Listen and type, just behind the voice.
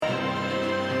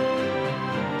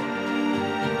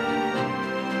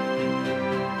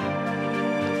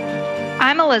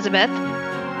I'm Elizabeth.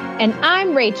 And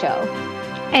I'm Rachel.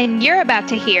 And you're about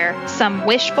to hear some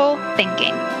wishful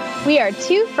thinking. We are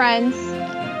two friends,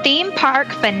 theme park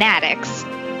fanatics,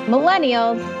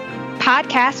 millennials,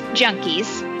 podcast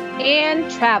junkies, and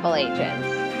travel agents.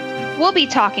 We'll be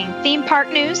talking theme park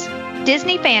news,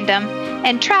 Disney fandom,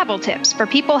 and travel tips for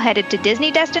people headed to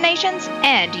Disney destinations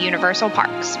and Universal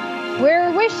parks.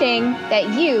 We're wishing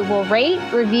that you will rate,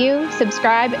 review,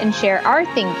 subscribe, and share our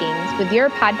thinkings with your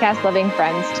podcast-loving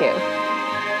friends, too.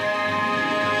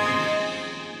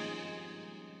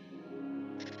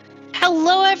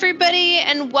 Hello, everybody,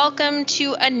 and welcome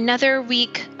to another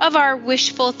week of our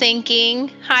wishful thinking.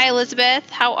 Hi, Elizabeth.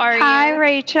 How are you? Hi,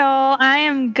 Rachel. I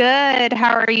am good.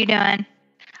 How are you doing?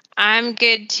 I'm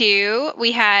good, too.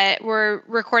 We're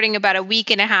recording about a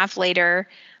week and a half later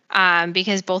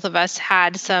because both of us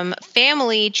had some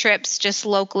family trips just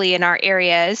locally in our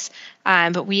areas.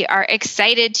 But we are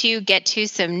excited to get to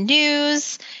some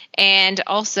news and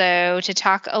also to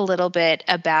talk a little bit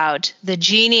about the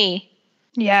genie.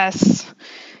 Yes.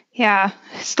 Yeah.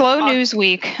 Slow news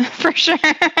week for sure.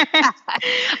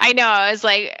 I know. I was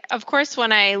like, of course,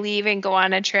 when I leave and go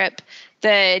on a trip,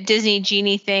 the Disney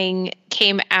Genie thing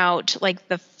came out like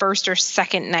the first or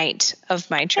second night of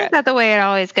my trip. Is that the way it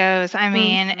always goes? I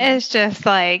mean, It's just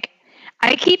like,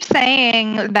 I keep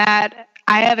saying that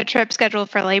I have a trip scheduled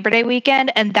for Labor Day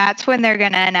weekend, and that's when they're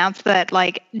going to announce that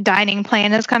like dining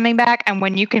plan is coming back and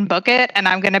when you can book it. And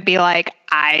I'm going to be like,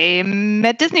 I'm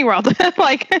at Disney World.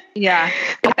 Yeah.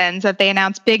 It depends if they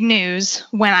announce big news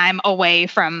when I'm away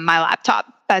from my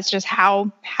laptop. That's just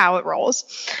how it rolls.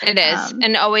 It is.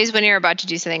 And always when you're about to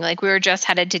do something, like we were just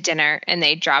headed to dinner and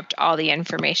they dropped all the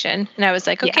information. And I was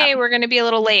like, okay, We're going to be a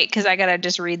little late because I got to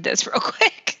just read this real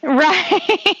quick.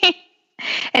 Right.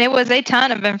 And it was a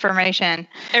ton of information.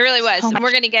 It really was. And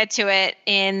we're going to get to it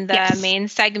in the main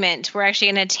segment. We're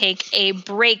actually going to take a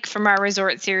break from our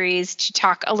resort series to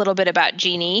talk a little bit about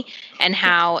Genie and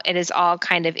how it is all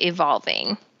kind of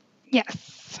evolving.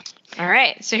 Yes. All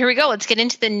right. So here we go. Let's get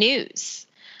into the news.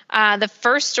 The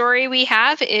first story we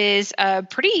have is a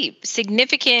pretty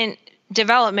significant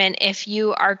development if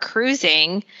you are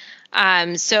cruising.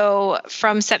 So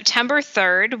from September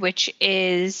 3rd, which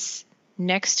is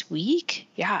next week?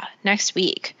 Yeah, next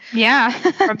week. Yeah.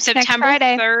 From September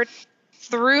 3rd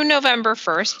through November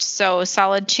 1st, so a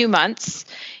solid 2 months,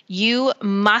 you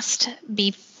must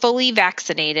be fully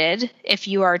vaccinated if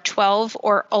you are 12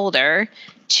 or older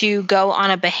to go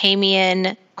on a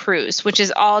Bahamian cruise, which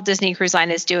is all Disney Cruise Line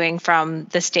is doing from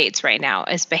the States right now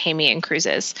is Bahamian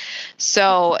cruises.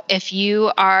 So if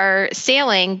you are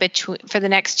sailing for the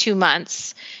next 2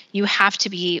 months, you have to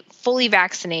be fully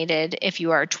vaccinated if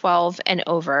you are 12 and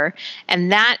over.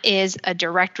 And that is a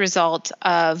direct result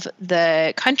of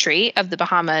the country of the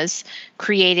Bahamas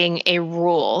creating a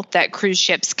rule that cruise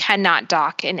ships cannot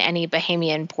dock in any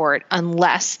Bahamian port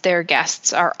unless their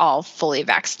guests are all fully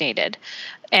vaccinated.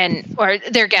 Or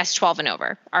their guests 12 and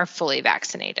over are fully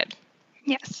vaccinated.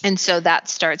 Yes. And so that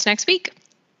starts next week.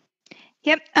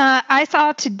 Yep. I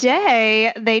saw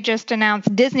today they just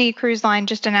announced, Disney Cruise Line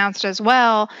just announced as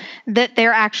well, that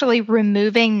they're actually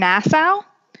removing Nassau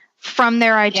from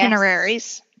their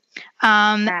itineraries.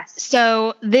 Yes.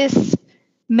 So this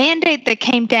mandate that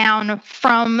came down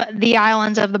from the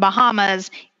islands of the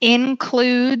Bahamas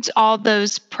includes all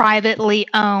those privately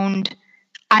owned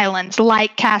islands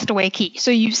like Castaway Cay. So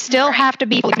you still have to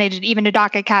be vaccinated even to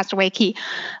dock at Castaway Cay.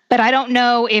 But I don't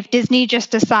know if Disney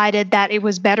just decided that it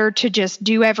was better to just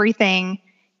do everything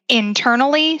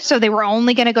internally. So they were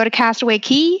only going to go to Castaway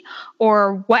Cay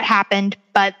or what happened,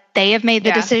 but they have made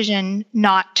the decision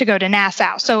not to go to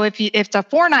Nassau. So if it's a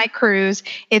 4-night cruise,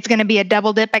 it's going to be a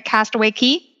double dip at Castaway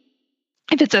Cay.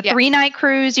 If it's a 3-night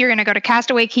cruise, you're going to go to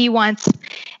Castaway Cay once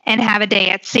and have a day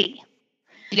at sea.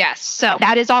 Yes. So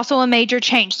that is also a major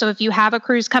change. So if you have a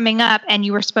cruise coming up and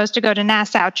you were supposed to go to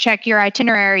Nassau, check your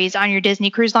itineraries on your Disney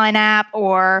Cruise Line app,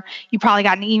 or you probably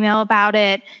got an email about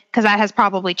it because that has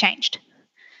probably changed.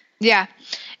 Yeah.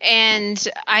 And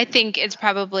I think it's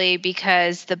probably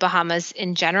because the Bahamas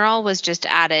in general was just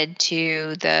added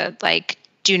to the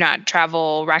do not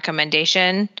travel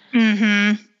recommendation.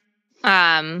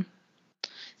 Mm-hmm.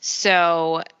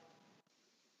 So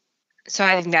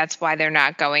I think that's why they're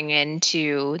not going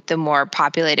into the more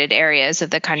populated areas of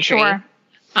the country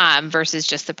versus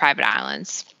just the private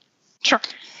islands. Sure.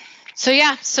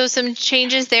 So some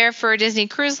changes there for Disney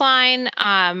Cruise Line.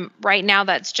 Right now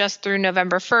that's just through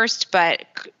November 1st, but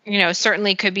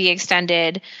certainly could be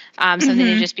extended, something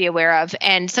to just be aware of.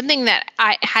 And something that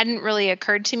hadn't really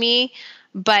occurred to me,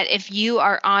 but if you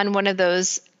are on one of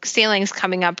those sailings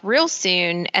coming up real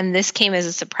soon, and this came as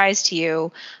a surprise to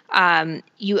you, I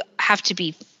have to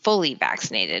be fully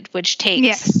vaccinated, which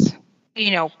takes,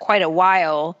 quite a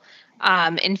while.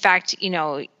 In fact,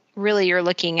 really you're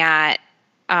looking at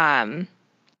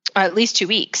at least 2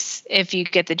 weeks if you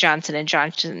get the Johnson &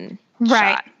 Johnson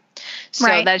shot. So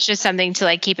that's just something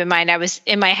to keep in mind. I was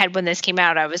in my head when this came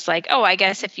out, I was like, oh, I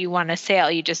guess if you want to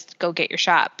sail, you just go get your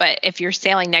shot. But if you're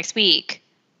sailing next week,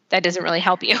 that doesn't really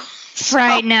help you. So,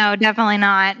 right. No, definitely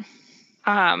not.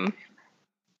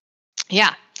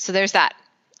 Yeah. So there's that.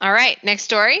 All right. Next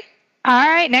story. All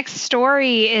right, next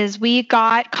story is we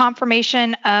got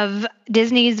confirmation of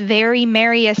Disney's Very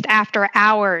Merriest After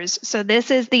Hours. So this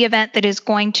is the event that is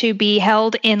going to be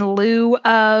held in lieu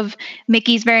of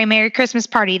Mickey's Very Merry Christmas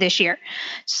Party this year.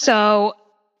 So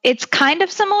it's kind of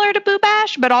similar to Boo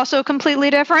Bash, but also completely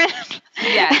different,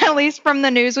 at least from the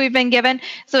news we've been given.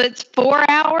 So it's 4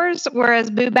 hours,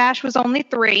 whereas Boo Bash was only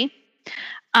 3.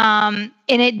 And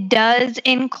it does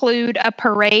include a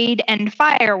parade and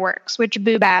fireworks, which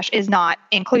Boo Bash is not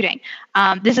including.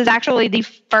 This is actually the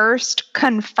first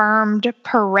confirmed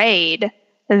parade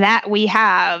that we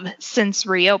have since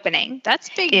reopening. That's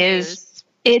big news.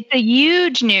 It's a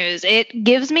huge news. It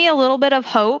gives me a little bit of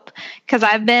hope because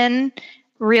I've been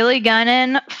really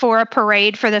gunning for a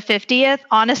parade for the 50th.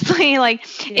 Honestly,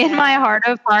 in my heart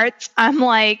of hearts, I'm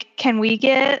like, can we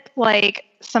get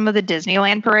some of the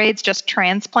Disneyland parades just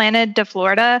transplanted to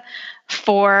Florida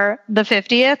for the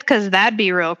 50th? Because that'd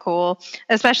be real cool,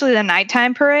 especially the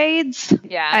nighttime parades.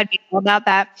 Yeah. I'd be all about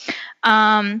that.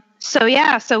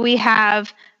 So we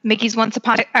have Mickey's Once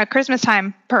Upon a Christmas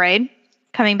Time parade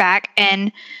coming back.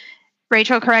 And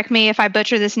Rachel, correct me if I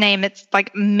butcher this name. It's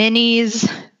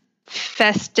Minnie's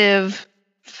Festive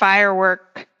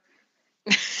Firework.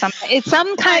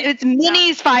 It's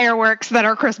Minnie's fireworks that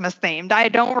are Christmas themed. I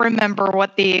don't remember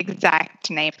what the exact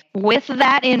name. With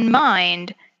that in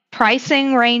mind,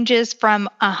 pricing ranges from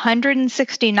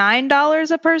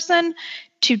 $169 a person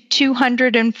to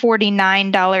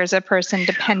 $249 a person,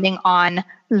 depending on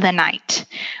the night,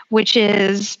 which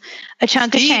is a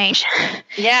chunk of change.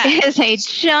 Yeah. It is a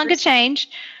chunk of change.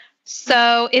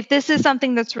 So if this is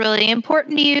something that's really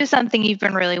important to you, something you've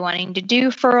been really wanting to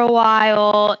do for a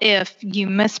while, if you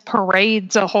miss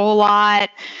parades a whole lot,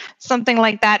 something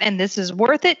like that, and this is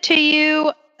worth it to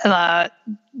you,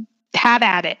 have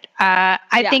at it.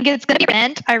 I think it's going to be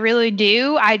event. I really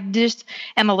do. I just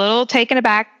am a little taken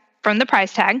aback from the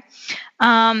price tag.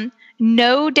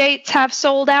 No dates have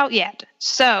sold out yet.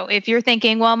 So if you're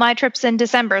thinking, well, my trip's in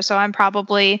December, so I'm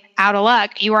probably out of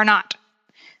luck, you are not.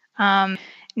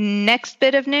 Next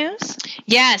bit of news?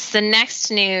 Yes, the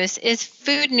next news is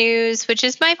food news, which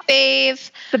is my fave.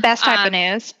 The best type of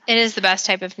news. It is the best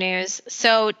type of news.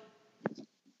 So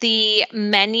the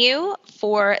menu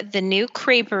for the new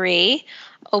creperie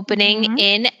opening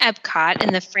in Epcot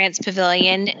in the France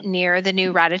Pavilion near the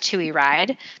new Ratatouille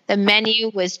ride. The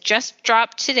menu was just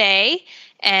dropped today,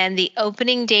 and the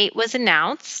opening date was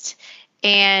announced.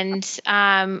 And,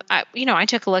 I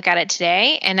took a look at it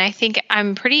today, and I think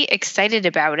I'm pretty excited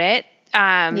about it.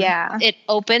 It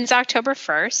opens October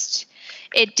 1st.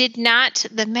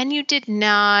 The menu did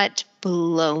not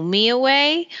blow me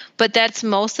away, but that's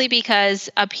mostly because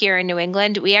up here in New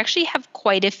England, we actually have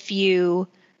quite a few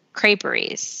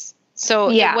creperies. So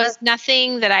it was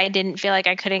nothing that I didn't feel like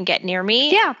I couldn't get near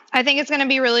me. Yeah, I think it's going to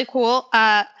be really cool.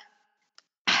 I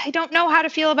don't know how to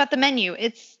feel about the menu.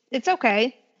 It's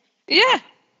okay. Yeah.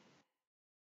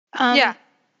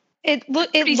 It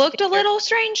looked a little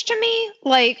strange to me.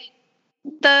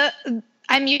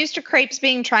 I'm used to crepes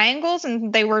being triangles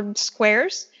and they were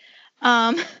squares.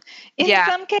 In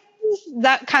some cases,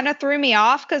 that kind of threw me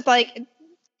off because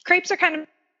crepes are kind of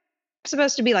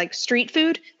supposed to be street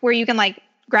food where you can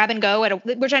grab and go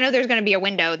which I know there's going to be a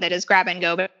window that is grab and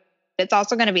go, but it's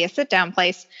also going to be a sit down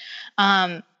place.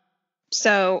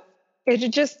 So it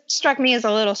just struck me as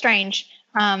a little strange.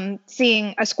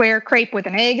 Seeing a square crepe with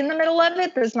an egg in the middle of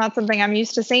it. That's not something I'm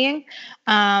used to seeing.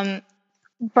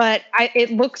 But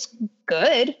it looks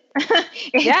good.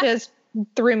 It just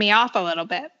threw me off a little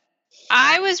bit.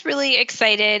 I was really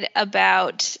excited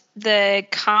about the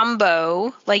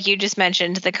combo, like you just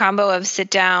mentioned, the combo of sit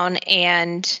down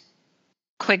and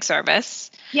quick service.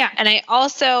 Yeah. And I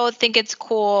also think it's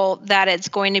cool that it's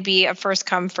going to be a first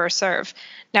come, first serve.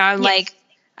 Now I'm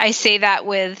I say that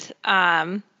with,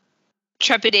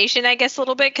 trepidation, I guess, a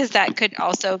little bit, because that could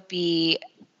also be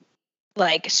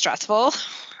stressful,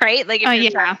 right? If you're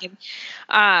trying.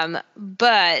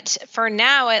 But for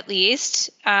now, at least,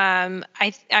 I'm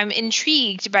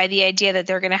intrigued by the idea that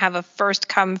they're going to have a first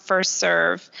come, first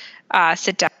serve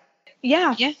sit down.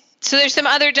 Yeah. So there's some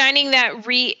other dining that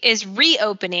is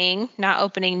reopening, not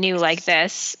opening new like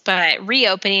this, but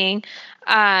reopening.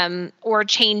 or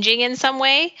changing in some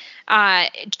way.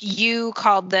 You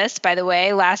called this, by the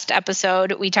way, last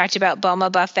episode, we talked about Boma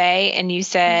Buffet, and you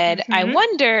said, I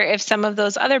wonder if some of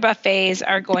those other buffets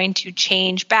are going to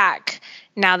change back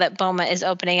now that Boma is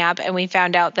opening up. And we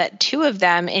found out that 2 of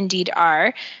them indeed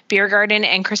are. Beer Garden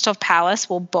and Crystal Palace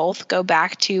will both go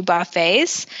back to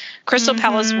buffets. Crystal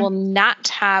Palace will not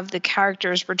have the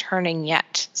characters returning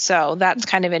yet. So that's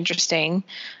kind of interesting.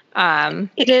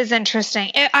 It is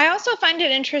interesting. I also find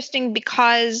it interesting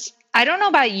because I don't know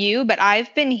about you, but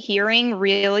I've been hearing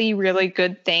really, really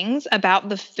good things about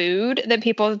the food that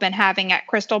people have been having at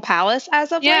Crystal Palace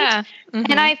as of late.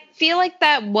 And I feel like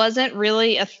that wasn't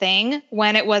really a thing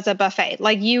when it was a buffet.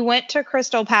 Like, you went to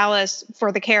Crystal Palace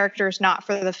for the characters, not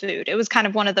for the food. It was kind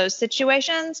of one of those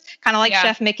situations, kind of like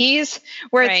Chef Mickey's,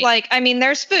 where it's like, I mean,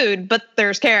 there's food, but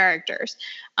there's characters.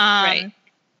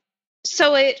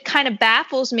 So it kind of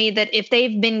baffles me that if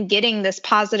they've been getting this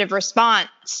positive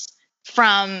response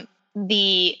from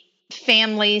the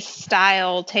family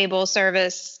style table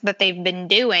service that they've been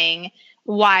doing,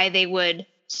 why they would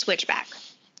switch back.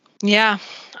 Yeah,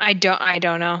 I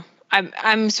don't know.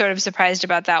 I'm sort of surprised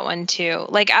about that one too.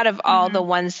 Like, out of all the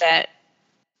ones that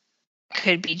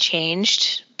could be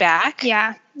changed back,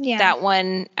 that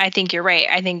one, I think you're right.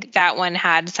 I think that one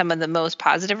had some of the most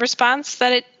positive response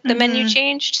that the menu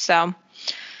changed. So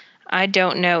I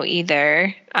don't know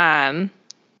either.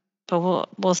 But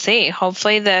we'll see.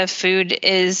 Hopefully the food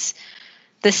is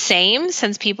the same,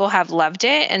 since people have loved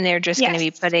it and they're just going to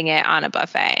be putting it on a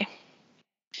buffet.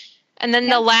 And then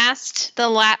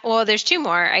well, there's 2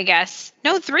 more, I guess.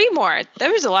 No, 3 more.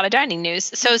 There was a lot of dining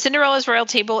news. So Cinderella's Royal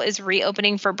Table is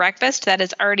reopening for breakfast. That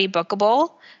is already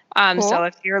bookable. Cool. So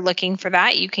if you're looking for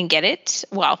that, you can get it.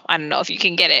 Well, I don't know if you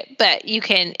can get it, but you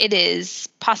can. It is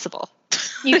possible.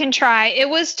 You can try. It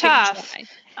was tough.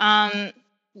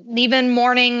 Even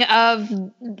morning of,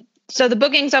 so the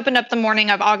bookings opened up the morning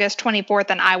of August 24th,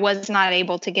 and I was not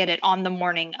able to get it on the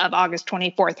morning of August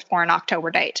 24th for an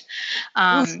October date.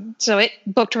 So it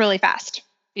booked really fast.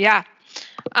 Yeah.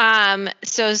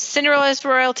 So Cinderella's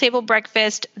Royal Table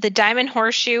Breakfast, the Diamond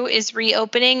Horseshoe is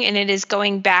reopening, and it is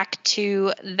going back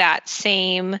to that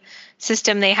same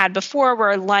system they had before,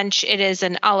 where lunch, it is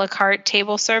an a la carte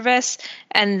table service,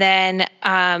 and then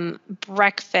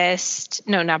breakfast,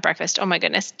 no, not breakfast, oh my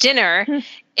goodness, dinner,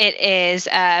 it is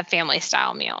a family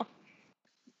style meal.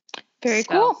 Very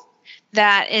cool.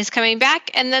 That is coming back.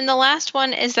 And then the last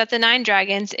one is that the Nine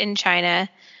Dragons in China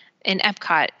in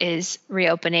Epcot is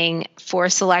reopening for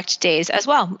select days as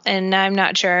well. And I'm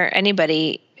not sure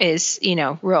anybody is,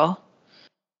 real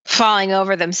falling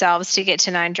over themselves to get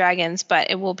to Nine Dragons,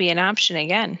 but it will be an option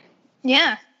again.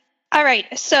 Yeah. All right.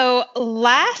 So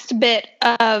last bit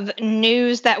of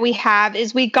news that we have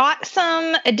is we got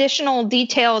some additional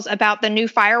details about the new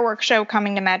fireworks show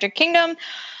coming to Magic Kingdom.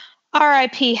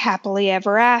 RIP Happily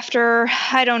Ever After.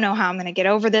 I don't know how I'm going to get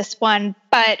over this one,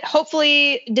 but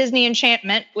hopefully Disney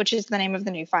Enchantment, which is the name of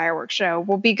the new fireworks show,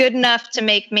 will be good enough to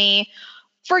make me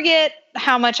forget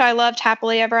how much I loved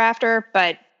Happily Ever After,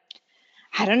 but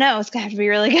I don't know. It's going to have to be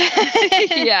really good.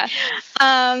 Yeah.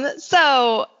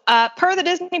 So per the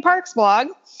Disney Parks blog,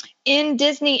 in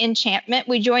Disney Enchantment,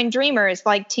 we join dreamers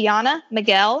like Tiana,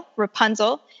 Miguel,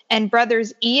 Rapunzel, and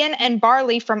brothers Ian and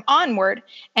Barley from Onward,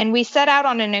 and we set out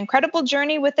on an incredible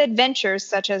journey with adventures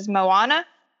such as Moana,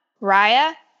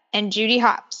 Raya, and Judy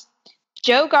Hopps.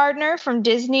 Joe Gardner from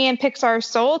Disney and Pixar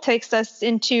Soul takes us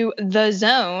into The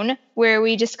Zone, where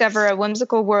we discover a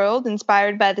whimsical world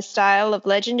inspired by the style of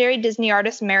legendary Disney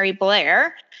artist Mary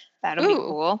Blair. That'll be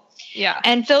cool. Yeah.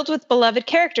 And filled with beloved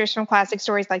characters from classic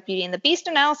stories like Beauty and the Beast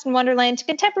and Alice in Wonderland to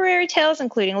contemporary tales,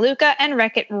 including Luca and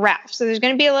Wreck-It Ralph. So there's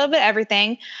going to be a little bit of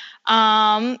everything.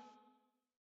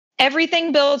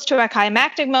 Everything builds to a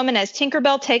climactic moment as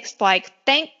Tinkerbell takes flight.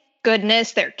 Thank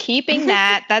goodness they're keeping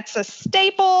that. That's a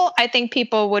staple. I think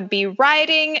people would be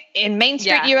rioting in Main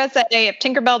Street, USA if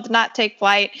Tinkerbell did not take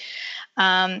flight.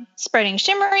 Spreading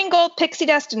shimmering gold pixie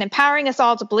dust and empowering us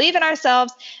all to believe in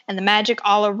ourselves and the magic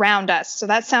all around us. So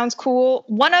that sounds cool.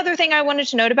 One other thing I wanted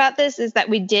to note about this is that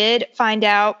we did find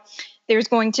out there's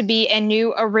going to be a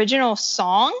new original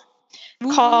song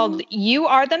called You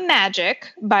Are the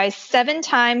Magic by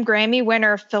 7-time Grammy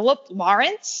winner Philip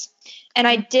Lawrence. And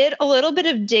I did a little bit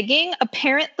of digging.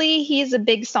 Apparently, he's a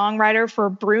big songwriter for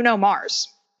Bruno Mars.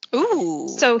 Ooh.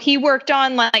 So he worked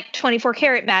on like 24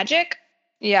 Karat Magic.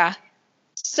 Yeah.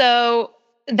 So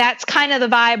that's kind of the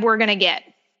vibe we're going to get,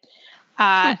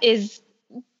 is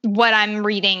what I'm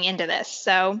reading into this.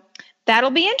 So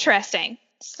that'll be interesting.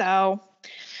 So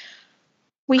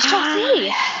we shall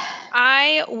see.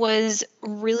 I was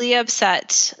really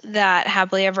upset that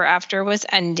Happily Ever After was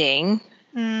ending.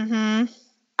 When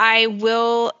I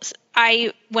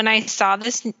saw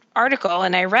this article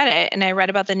and I read it and I read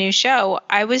about the new show,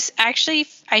 I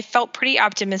felt pretty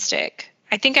optimistic.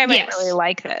 I think I might really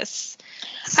like this.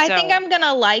 I think I'm going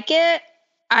to like it.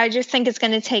 I just think it's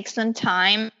going to take some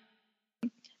time.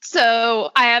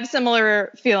 So I have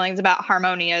similar feelings about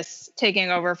Harmonious taking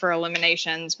over for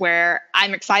Illuminations, where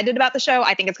I'm excited about the show.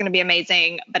 I think it's going to be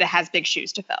amazing, but it has big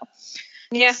shoes to fill.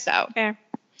 Yeah. So,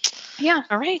 yeah.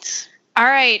 All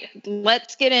right.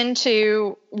 Let's get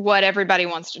into what everybody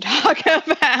wants to talk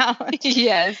about.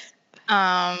 Yes.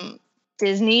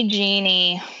 Disney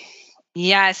Genie.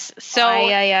 Yes. So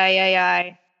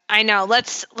I know.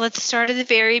 Let's start at the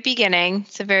very beginning.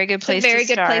 It's a very good place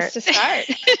to start.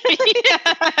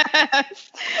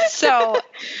 Yes. So,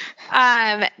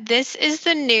 this is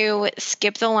the new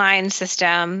Skip the Line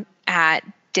system at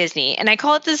Disney. And I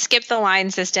call it the Skip the Line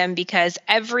system because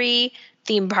every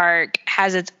theme park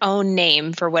has its own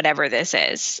name for whatever this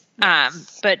is.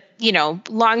 But,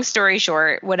 long story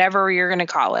short, whatever you're going to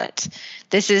call it,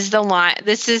 this is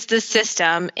the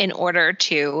system in order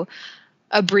to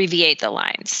abbreviate the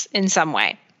lines in some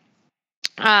way.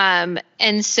 And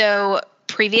so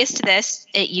previous to this,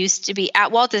 it used to be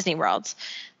at Walt Disney World.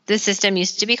 The system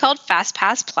used to be called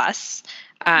FastPass Plus.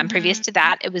 Previous to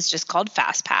that, it was just called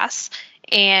FastPass.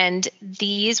 And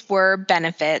these were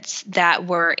benefits that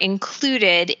were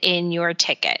included in your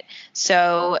ticket.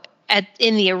 So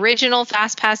in the original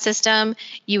FastPass system,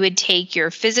 you would take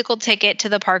your physical ticket to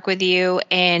the park with you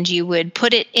and you would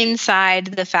put it inside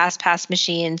the FastPass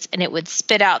machines and it would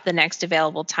spit out the next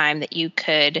available time that you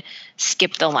could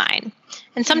skip the line.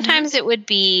 And sometimes it would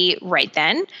be right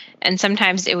then, and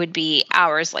sometimes it would be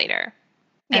hours later.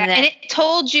 And it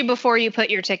told you before you put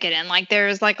your ticket in. Like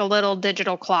there's like a little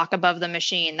digital clock above the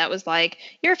machine that was like,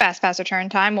 your FastPass return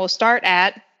time will start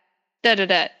at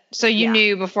da-da-da. So you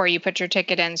knew before you put your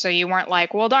ticket in. So you weren't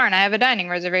like, well, darn, I have a dining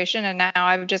reservation and now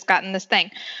I've just gotten this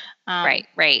thing. Right.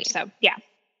 So,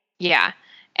 yeah.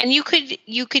 And you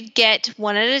could get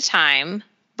one at a time,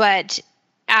 but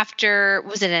after,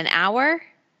 was it an hour?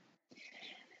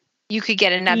 You could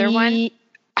get another one?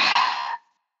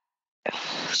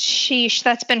 Sheesh,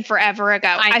 that's been forever ago.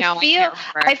 I know.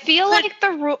 I feel like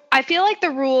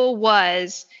the rule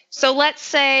was, so let's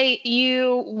say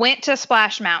you went to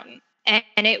Splash Mountain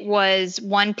and it was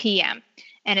 1 p.m.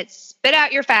 and it spit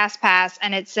out your FastPass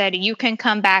and it said you can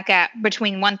come back at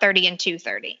between 1:30 and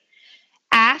 2:30.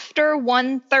 After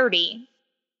 1:30,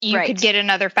 you could get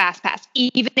another FastPass,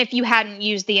 even if you hadn't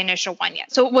used the initial one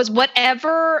yet. So it was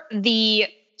whatever the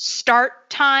start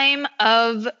time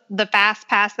of the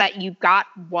FastPass that you got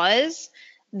was,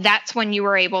 that's when you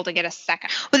were able to get a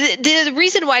second. Well, the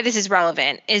reason why this is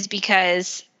relevant is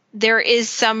because there is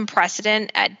some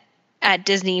precedent at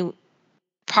Disney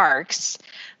parks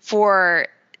for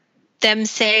them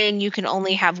saying you can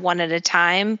only have one at a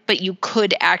time, but you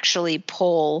could actually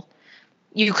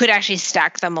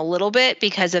stack them a little bit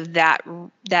because of that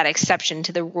exception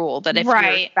to the rule. That if your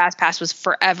FastPass was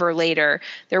forever later,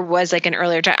 there was like an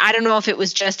earlier time. I don't know if it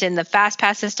was just in the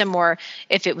FastPass system or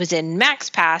if it was in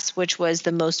MaxPass, which was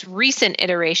the most recent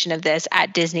iteration of this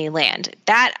at Disneyland.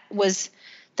 That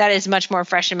is much more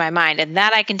fresh in my mind. And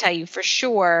that I can tell you for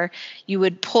sure, you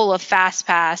would pull a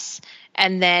FastPass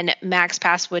and then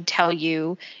MaxPass would tell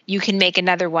you can make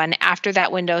another one after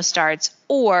that window starts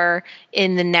or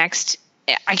in the next,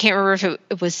 I can't remember if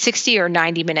it was 60 or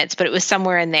 90 minutes, but it was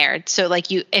somewhere in there. So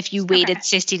like if you waited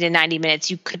 60 to 90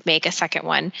 minutes, you could make a second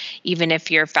one, even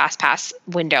if your FastPass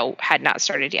window had not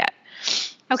started yet.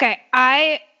 Okay.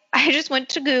 I just went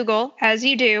to Google, as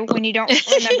you do when you don't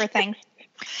remember things.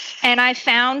 And I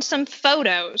found some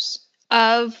photos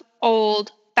of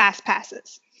old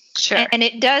FastPasses. Sure. And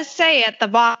it does say at the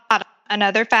bottom,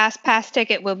 another FastPass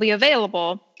ticket will be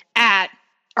available at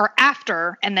or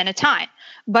after and then a time.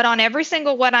 But on every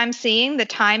single one I'm seeing, the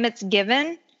time it's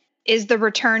given is the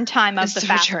return time of the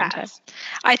FastPass.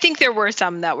 I think there were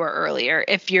some that were earlier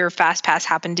if your FastPass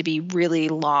happened to be really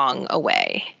long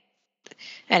away.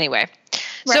 Anyway.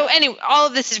 So all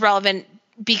of this is relevant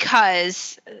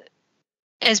because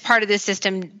as part of this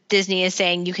system, Disney is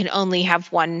saying you can only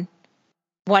have one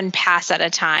pass at a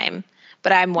time,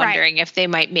 but I'm wondering if they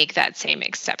might make that same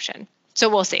exception. So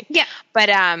we'll see. Yeah. But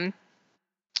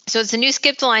so it's a new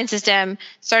Skip the Line system,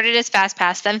 started as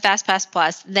FastPass, then FastPass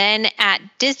Plus. Then at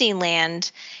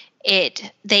Disneyland,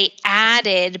 they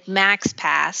added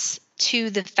MaxPass to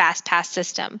the FastPass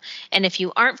system. And if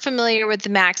you aren't familiar with the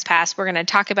MaxPass, we're going to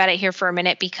talk about it here for a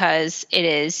minute because it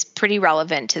is pretty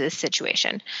relevant to this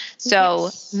situation. So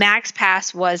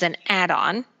MaxPass was an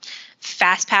add-on.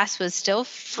 FastPass was still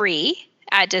free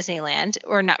at Disneyland,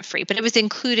 or not free, but it was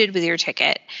included with your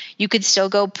ticket. You could still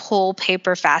go pull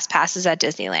paper fast passes at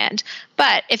Disneyland.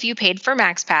 But if you paid for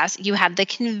Max Pass, you had the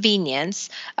convenience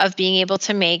of being able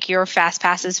to make your fast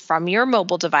passes from your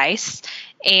mobile device.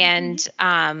 And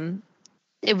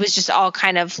it was just all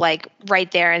kind of like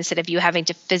right there instead of you having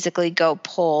to physically go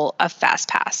pull a fast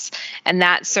pass. And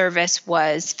that service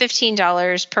was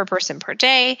 $15 per person per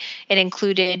day. It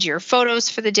included your photos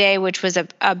for the day, which was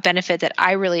a benefit that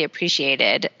I really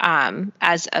appreciated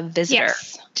as a visitor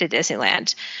to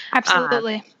Disneyland.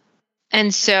 Absolutely.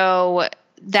 And so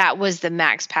that was the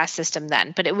Max Pass system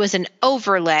then, but it was an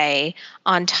overlay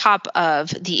on top of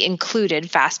the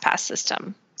included Fast Pass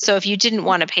system. So if you didn't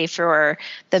want to pay for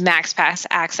the Max Pass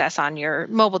access on your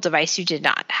mobile device, you did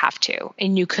not have to,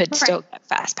 and you could still get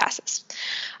fast passes.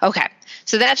 Okay,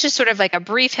 so that's just sort of like a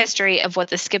brief history of what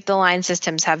the skip the line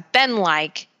systems have been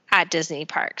like at Disney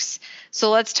parks.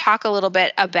 So let's talk a little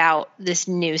bit about this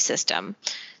new system.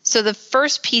 So the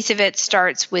first piece of it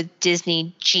starts with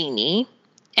Disney Genie.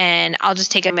 And I'll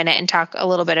just take a minute and talk a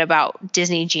little bit about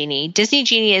Disney Genie. Disney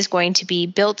Genie is going to be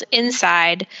built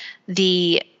inside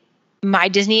the My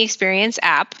Disney Experience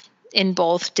app in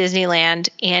both Disneyland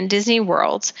and Disney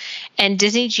World. And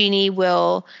Disney Genie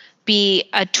will be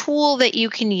a tool that you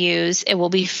can use. It will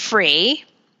be free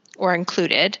or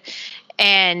included.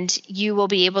 And you will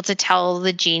be able to tell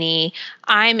the Genie,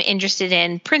 I'm interested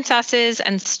in princesses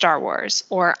and Star Wars,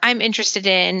 or I'm interested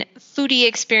in foodie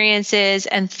experiences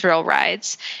and thrill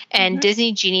rides. And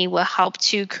Disney Genie will help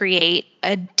to create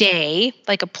a day,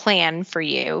 like a plan for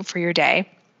you for your day,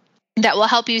 that will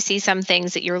help you see some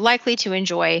things that you're likely to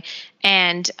enjoy.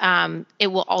 And it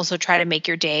will also try to make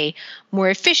your day more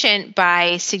efficient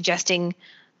by suggesting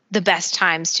the best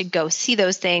times to go see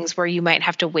those things where you might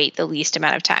have to wait the least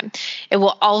amount of time. It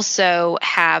will also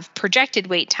have projected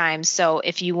wait times. So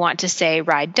if you want to say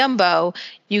ride Dumbo,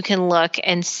 you can look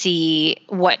and see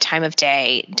what time of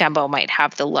day Dumbo might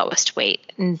have the lowest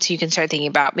wait. And so you can start thinking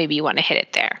about maybe you want to hit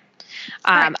it there.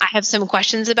 I have some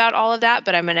questions about all of that,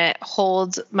 but I'm going to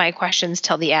hold my questions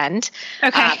till the end.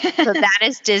 Okay. So that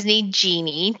is Disney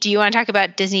Genie. Do you want to talk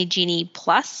about Disney Genie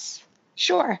Plus?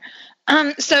 Sure.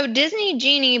 So Disney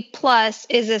Genie Plus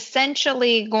is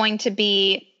essentially going to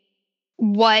be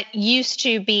what used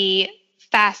to be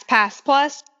Fast Pass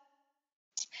Plus,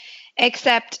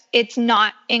 except it's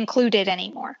not included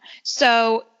anymore.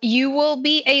 So you will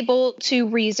be able to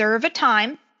reserve a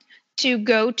time to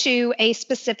go to a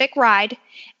specific ride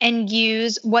and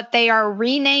use what they are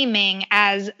renaming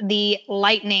as the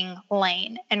Lightning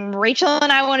Lane. And Rachel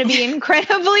and I want to be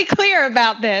incredibly clear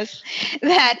about this,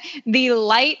 that the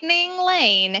Lightning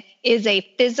Lane is a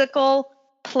physical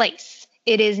place.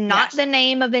 It is not the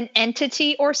name of an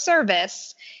entity or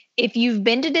service. If you've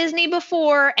been to Disney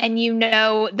before and you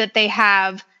know that they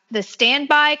have the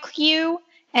standby queue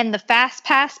and the Fast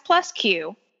Pass Plus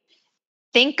queue,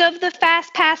 think of the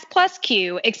Fast Pass Plus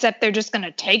queue, except they're just going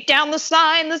to take down the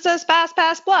sign that says Fast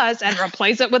Pass Plus and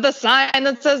replace it with a sign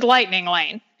that says Lightning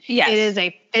Lane. Yes. It is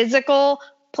a physical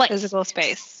place. Physical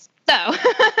space. So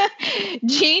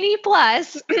Genie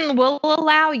Plus will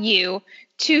allow you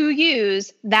to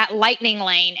use that Lightning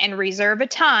Lane and reserve a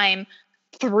time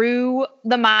through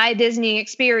the My Disney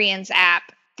Experience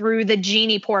app, through the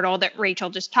Genie portal that Rachel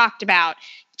just talked about,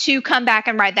 to come back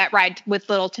and ride that ride with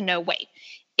little to no wait.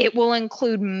 It will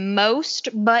include most,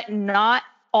 but not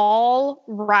all,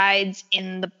 rides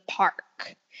in the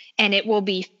park. And it will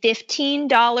be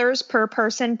 $15 per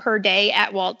person per day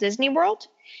at Walt Disney World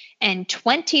and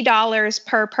 $20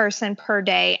 per person per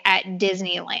day at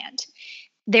Disneyland.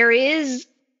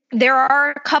 There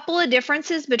are a couple of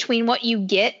differences between what you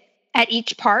get at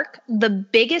each park. The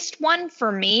biggest one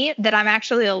for me that I'm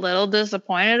actually a little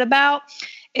disappointed about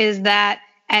is that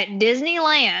at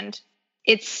Disneyland,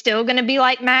 it's still going to be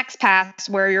like Max Pass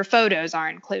where your photos are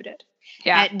included.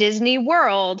 Yeah. At Disney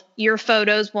World, your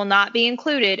photos will not be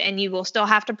included and you will still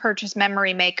have to purchase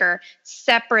Memory Maker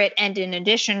separate and in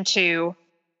addition to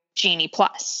Genie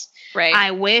Plus. Right. I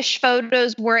wish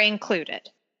photos were included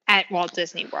at Walt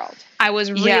Disney World. I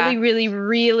was really, really,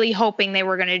 really hoping they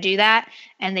were going to do that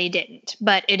and they didn't,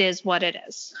 but it is what it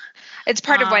is. It's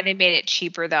part of why they made it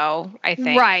cheaper though, I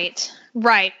think.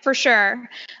 Right, for sure.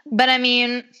 But I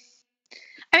mean,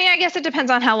 I guess it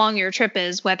depends on how long your trip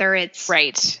is, whether it's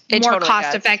more totally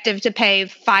cost effective to pay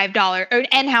 $5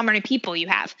 and how many people you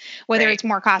have, whether it's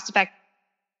more cost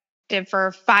effective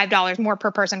for $5 more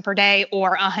per person per day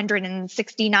or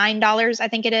 $169, I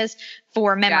think it is,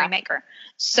 for Memory Maker.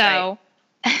 So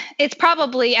it's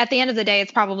probably, at the end of the day,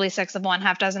 it's probably 6 of one,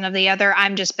 half dozen of the other.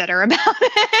 I'm just bitter about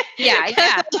it. Yeah.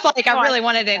 I really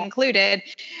wanted it included.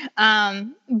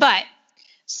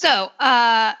 So,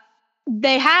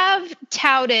 they have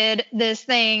touted this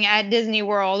thing at Disney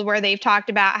World where they've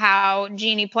talked about how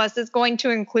Genie Plus is going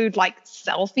to include like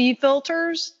selfie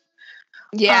filters.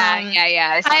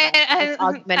 Yeah. I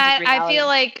feel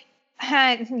like,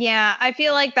 I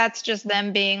feel like that's just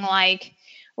them being like,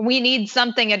 we need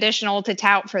something additional to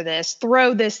tout for this.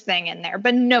 Throw this thing in there,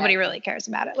 but nobody really cares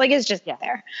about it. Like it's just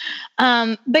there.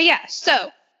 But yeah,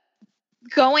 so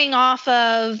going off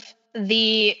of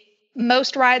the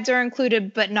most rides are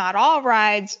included, but not all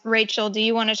rides. Rachel, do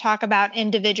you want to talk about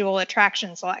individual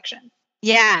attraction selection?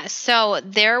 Yeah. So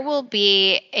there will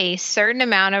be a certain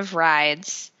amount of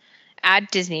rides at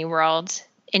Disney World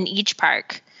in each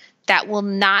park that will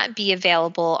not be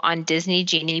available on Disney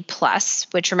Genie Plus,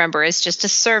 which remember is just a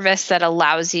service that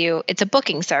allows you, it's a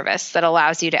booking service that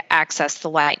allows you to access the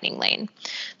Lightning Lane.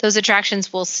 Those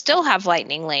attractions will still have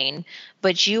Lightning Lane,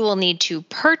 but you will need to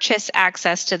purchase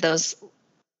access to those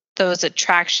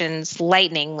attractions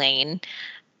Lightning Lane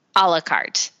a la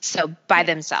carte, so by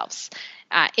themselves,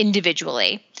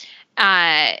 individually.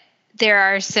 There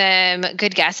are some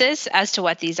good guesses as to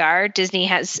what these are. Disney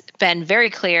has been very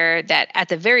clear that at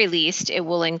the very least it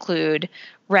will include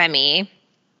Remy,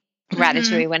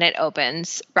 Ratatouille when it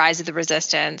opens, Rise of the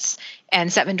Resistance,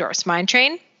 and Seven Dwarfs Mine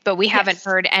Train. But we haven't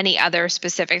heard any other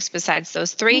specifics besides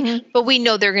those three, but we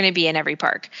know they're going to be in every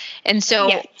park. And so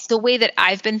the way that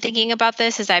I've been thinking about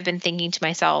this is I've been thinking to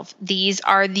myself, these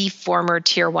are the former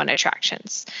Tier 1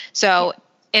 attractions. So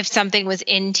if something was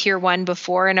in Tier 1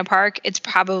 before in a park, it's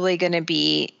probably going to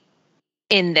be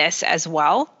in this as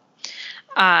well.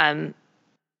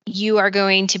 You are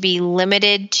going to be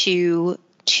limited to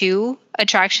 2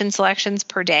 attraction selections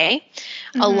per day.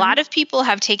 A lot of people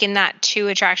have taken that 2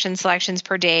 attraction selections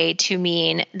per day to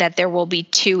mean that there will be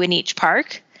 2 in each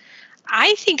park.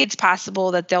 I think it's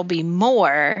possible that there'll be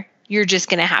more. You're just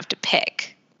going to have to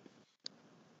pick.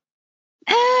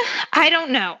 I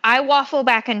don't know. I waffle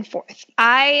back and forth.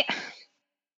 I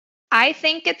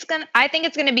think it's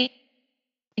gonna be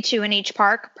 2 in each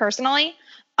park personally.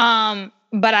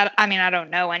 But I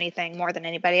don't know anything more than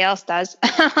anybody else does.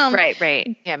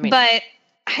 Right. Yeah. But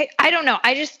I don't know.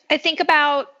 I think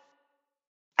about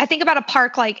a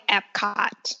park like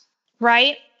Epcot,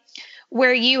 right?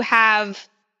 Where you have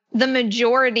the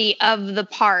majority of the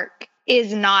park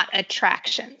is not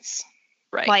attractions.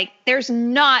 Right. Like there's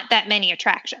not that many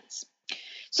attractions.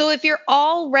 So if you're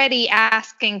already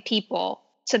asking people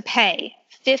to pay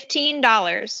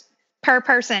 $15 per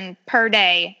person per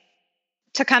day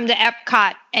to come to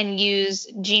Epcot and use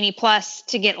Genie Plus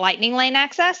to get Lightning Lane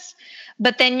access,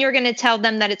 but then you're going to tell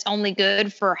them that it's only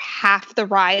good for half the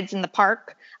rides in the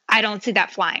park, I don't see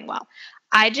that flying well.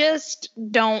 I just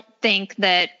don't think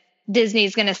that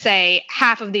Disney's going to say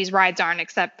half of these rides aren't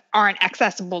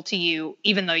accessible to you,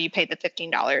 even though you paid the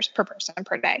 $15 per person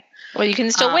per day. Well, you can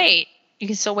still wait. You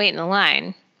can still wait in the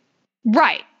line.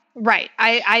 Right.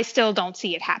 I still don't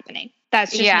see it happening.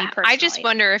 That's just me personally. I just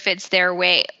wonder if it's their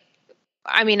way.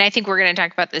 I mean, I think we're going to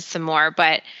talk about this some more,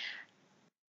 but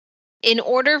in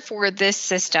order for this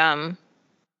system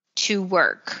to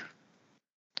work,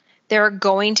 there are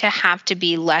going to have to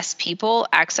be less people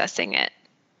accessing it.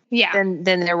 Than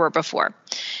there were before.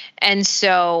 And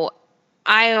so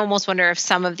I almost wonder if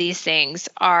some of these things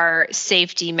are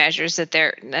safety measures that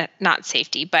they're not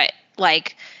safety, but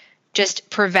like just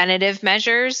preventative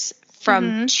measures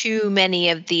from too many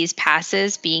of these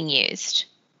passes being used.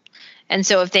 And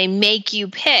so if they make you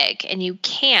pick and you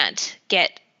can't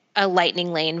get a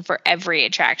Lightning Lane for every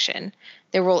attraction,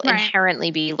 there will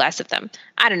inherently be less of them.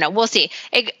 I don't know. We'll see.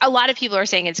 A lot of people are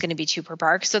saying it's going to be 2 per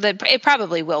park, so that it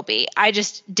probably will be.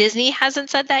 Disney hasn't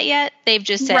said that yet. They've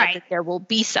just said that there will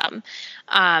be some.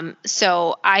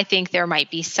 So I think there might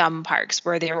be some parks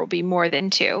where there will be more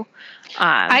than 2.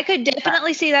 I could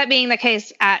definitely see that being the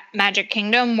case at Magic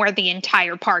Kingdom, where the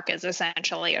entire park is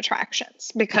essentially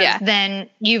attractions, because then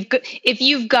if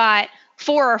you've got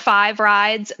 4 or 5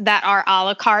 rides that are a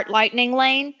la carte Lightning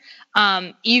Lane,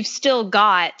 you've still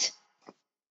got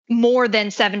more than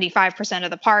 75%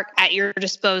 of the park at your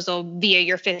disposal via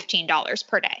your $15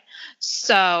 per day.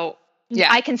 So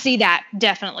I can see that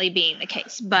definitely being the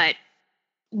case. But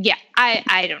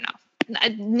I don't know.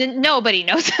 Nobody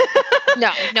knows.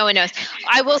 No one knows.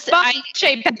 I will say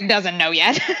Chapek doesn't know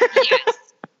yet.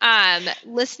 Yes.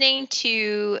 Listening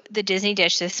to the Disney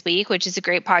Dish this week, which is a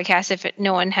great podcast.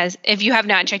 If you have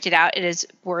not checked it out, it is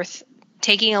worth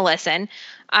taking a listen.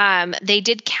 They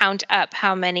did count up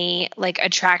how many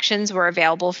attractions were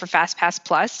available for FastPass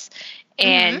Plus,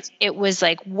 and it was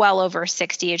well over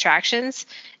 60 attractions.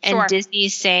 And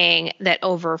Disney's saying that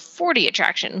over 40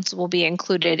 attractions will be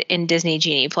included in Disney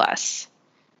Genie Plus.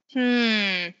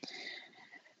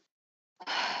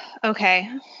 Okay.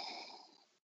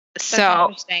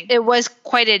 So it was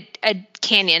quite a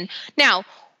canyon. Now,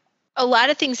 a lot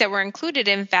of things that were included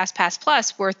in FastPass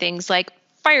Plus were things like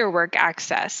firework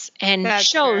access and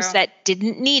shows that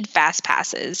didn't need fast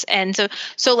passes. And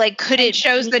so like, could it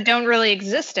shows that don't really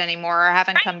exist anymore or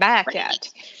haven't come back yet.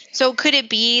 So could it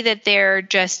be that they're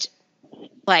just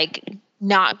like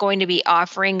not going to be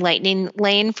offering Lightning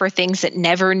Lane for things that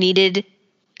never needed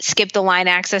skip the line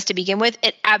access to begin with?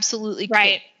 It absolutely could.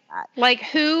 Right. Like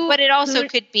who? But it also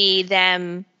could be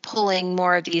them pulling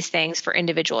more of these things for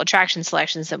individual attraction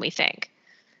selections than we think.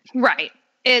 Right.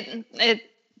 It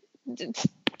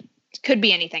could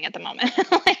be anything at the moment.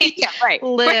 Yeah, right.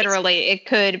 Literally, it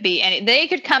could be any. They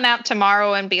could come out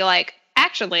tomorrow and be like,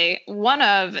 actually, one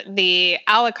of the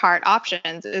a la carte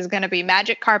options is going to be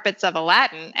Magic Carpets of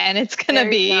Aladdin, and it's going to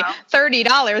be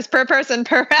 $30 per person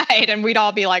per ride, and we'd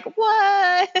all be like,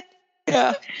 what?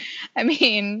 Yeah. I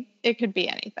mean, it could be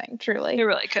anything, truly. It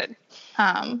really could.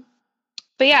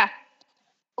 But yeah,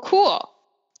 cool.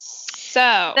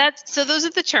 So those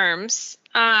are the terms.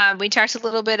 We talked a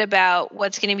little bit about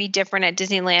what's going to be different at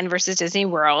Disneyland versus Disney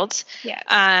World. Yes.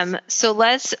 So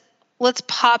let's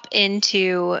pop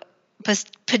into.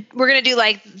 We're going to do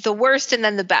like the worst and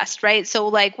then the best, right? So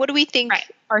like, what do we think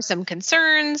are some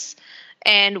concerns,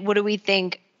 and what do we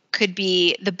think could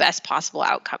be the best possible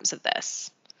outcomes of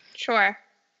this? Sure.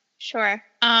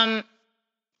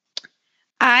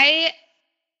 I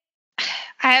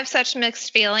have such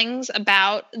mixed feelings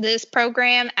about this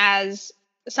program as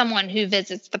someone who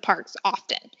visits the parks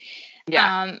often.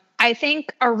 Yeah. I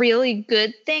think a really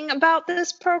good thing about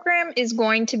this program is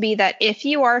going to be that if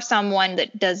you are someone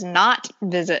that does not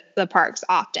visit the parks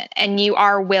often and you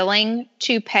are willing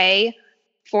to pay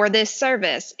for this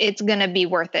service, it's going to be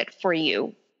worth it for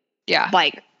you. Yeah.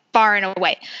 Like far and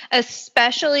away,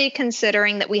 especially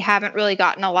considering that we haven't really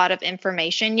gotten a lot of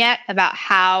information yet about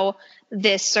how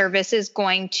this service is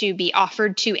going to be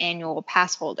offered to annual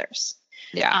pass holders.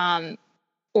 Yeah.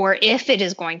 Or if it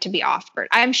is going to be offered.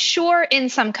 I'm sure in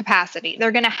some capacity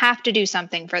they're going to have to do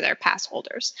something for their pass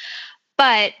holders.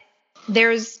 But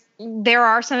there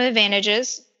are some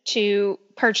advantages to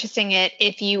purchasing it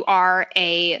if you are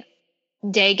a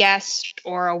day guest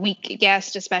or a week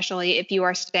guest, especially if you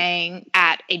are staying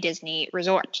at a Disney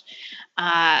resort.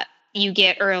 You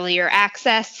get earlier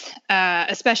access,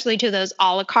 especially to those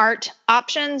a la carte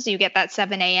options. You get that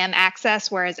 7 a.m.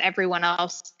 access, whereas everyone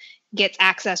else gets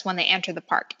access when they enter the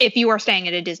park, if you are staying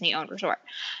at a Disney-owned resort.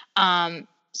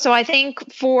 So I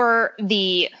think for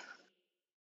the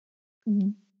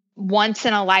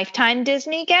once-in-a-lifetime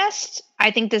Disney guest,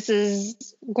 I think this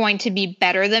is going to be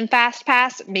better than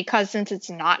FastPass, because since it's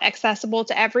not accessible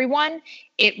to everyone,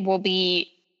 it will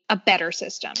be a better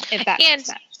system, if that makes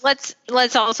sense.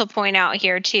 Let's also point out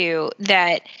here, too,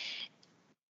 that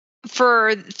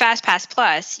for FastPass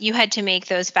Plus, you had to make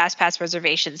those FastPass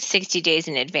reservations 60 days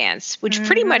in advance, which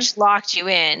pretty much locked you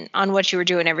in on what you were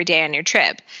doing every day on your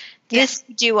trip. This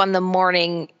you do on the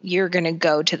morning you're going to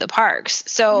go to the parks.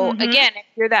 So again, if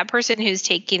you're that person who's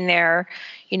taking their,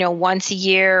 once a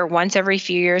year, once every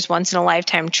few years, once in a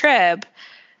lifetime trip,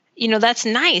 that's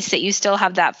nice that you still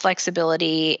have that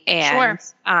flexibility, and,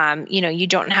 you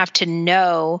don't have to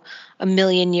know a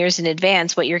million years in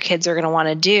advance what your kids are going to want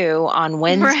to do on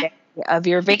Wednesday of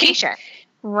your vacation.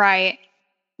 Right.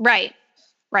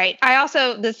 I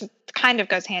also, this kind of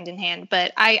goes hand in hand,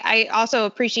 but I also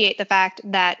appreciate the fact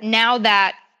that now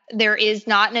that there is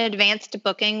not an advanced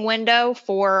booking window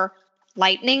for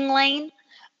Lightning Lane,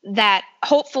 that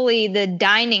hopefully the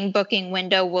dining booking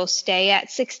window will stay at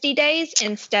 60 days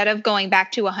instead of going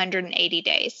back to 180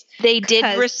 days. They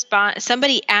did respond.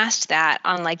 Somebody asked that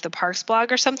on like the Parks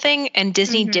blog or something, and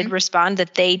Disney did respond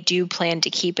that they do plan to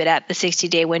keep it at the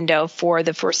 60-day window for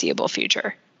the foreseeable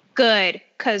future. Good,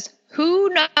 because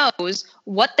who knows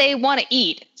what they want to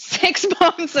eat 6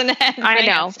 months in advance. I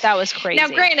know, that was crazy. Now,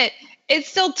 granted, it's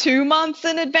still 2 months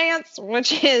in advance,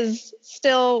 which is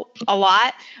still a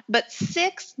lot, but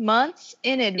 6 months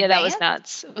in advance? Yeah, that was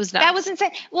nuts. It was nuts. That was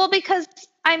insane. Well, because,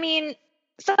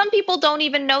 some people don't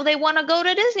even know they want to go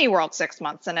to Disney World 6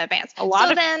 months in advance. A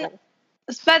lot of then, people.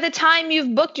 By the time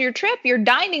you've booked your trip, your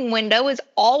dining window is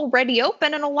already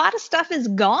open and a lot of stuff is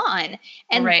gone.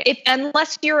 And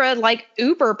unless you're a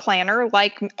Uber planner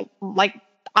like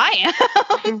I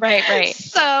am. Right.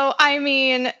 So,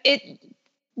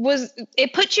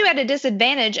 it puts you at a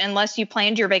disadvantage unless you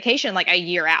planned your vacation a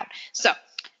year out. So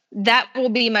that will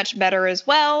be much better as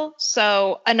well.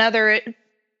 So another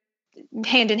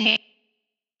hand in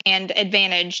hand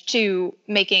advantage to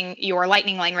making your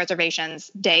Lightning Lane reservations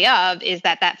day of is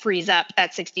that frees up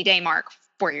that 60-day mark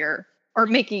for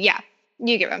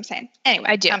You get what I'm saying. Anyway,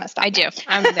 I do.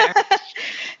 I'm there.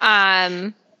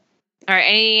 All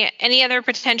right. Any other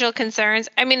potential concerns?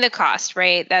 I mean, the cost,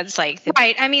 right? That's like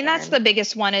right. I mean, that's the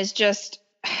biggest one, is just,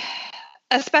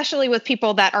 especially with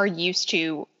people that are used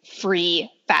to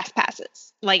free fast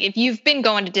passes. Like if you've been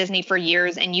going to Disney for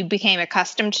years and you became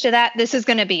accustomed to that, this is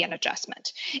going to be an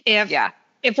adjustment.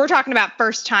 If we're talking about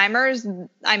first timers,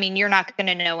 I mean, you're not going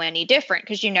to know any different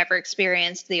because you never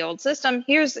experienced the old system.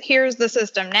 Here's the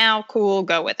system now. Cool,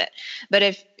 go with it. But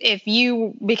if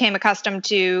you became accustomed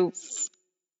to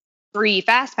free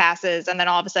fast passes and then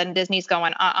all of a sudden Disney's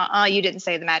going, you didn't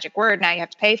say the magic word, now you have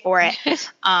to pay for it.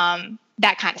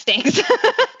 That kind of stinks.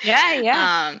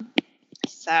 Yeah.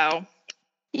 So.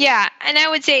 Yeah. And I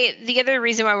would say the other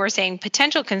reason why we're saying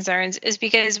potential concerns is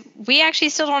because we actually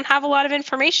still don't have a lot of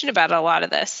information about a lot of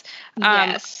this.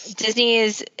 Yes. Disney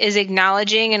is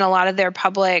acknowledging in a lot of their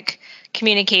public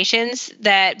communications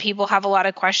that people have a lot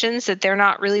of questions that they're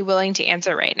not really willing to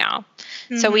answer right now.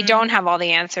 Mm-hmm. So we don't have all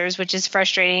the answers, which is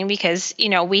frustrating because,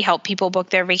 we help people book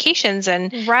their vacations and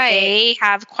they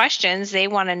have questions. They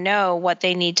want to know what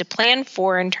they need to plan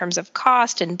for in terms of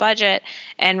cost and budget.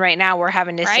 And right now we're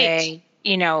having to say,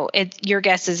 your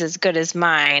guess is as good as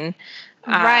mine.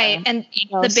 Right. And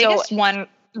the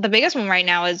biggest one right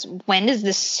now is, when is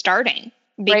this starting?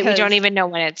 Because we don't even know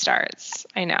when it starts.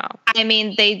 I know. I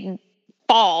mean,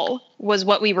 fall was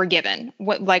what we were given.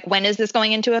 When is this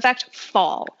going into effect?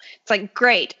 Fall. It's like,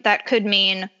 great. That could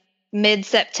mean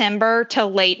mid-September to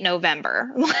late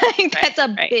November. That's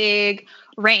a big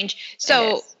range.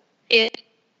 So if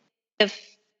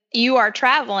you are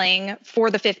traveling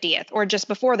for the 50th or just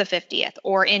before the 50th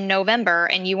or in November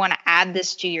and you want to add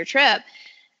this to your trip,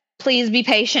 please be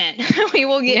patient. We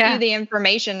will get you the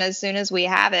information as soon as we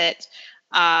have it.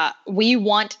 We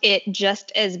want it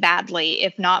just as badly,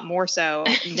 if not more so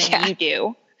than you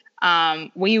do.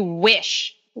 We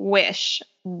wish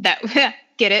that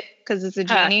get it, because it's a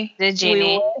genie. The genie.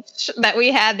 We wish that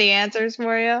we had the answers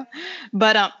for you,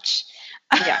 but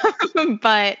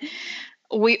but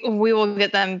we will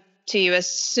get them to you as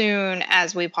soon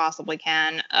as we possibly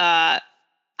can. I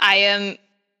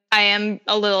am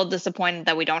a little disappointed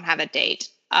that we don't have a date.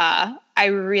 I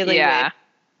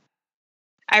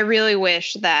really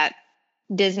wish that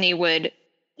Disney would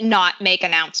not make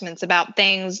announcements about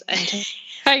things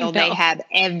until they had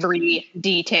every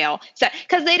detail.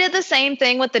 Because they did the same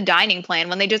thing with the dining plan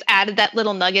when they just added that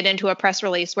little nugget into a press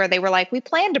release where they were like, we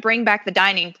plan to bring back the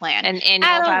dining plan at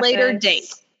a later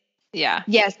date. Yeah.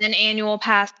 Yes, an annual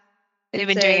pass. They've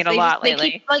been doing it a lot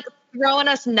lately. They keep throwing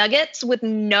us nuggets with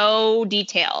no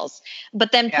details,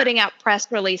 but then putting out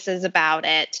press releases about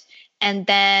it. And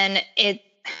then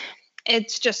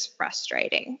it's just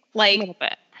frustrating. A little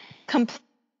bit.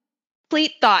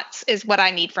 Complete thoughts is what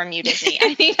I need from you, Disney.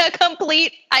 I need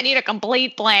a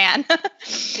complete plan.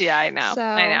 Yeah, I know.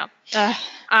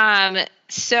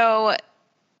 So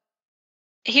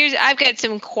I've got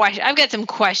some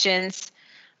questions.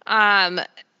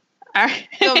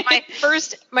 So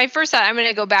my first thought, I'm going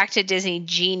to go back to Disney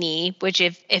Genie, which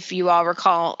if you all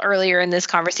recall earlier in this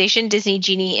conversation, Disney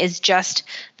Genie is just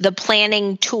the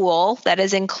planning tool that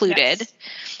is included. Yes.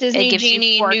 Disney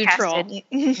Genie neutral.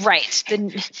 Right.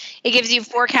 It gives you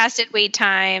forecasted wait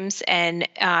times and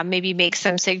maybe makes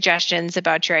some suggestions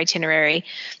about your itinerary.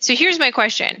 So here's my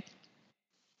question.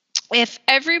 If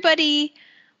everybody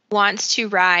wants to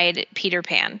ride Peter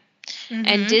Pan,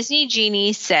 and Disney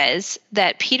Genie says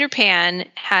that Peter Pan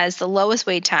has the lowest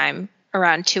wait time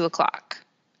around 2:00.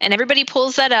 And everybody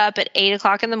pulls that up at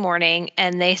 8:00 in the morning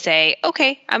and they say,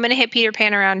 okay, I'm going to hit Peter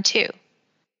Pan around 2.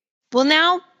 Well,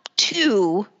 now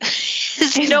 2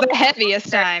 is the heaviest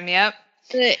time. Yep.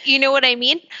 You know what I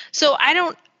mean? So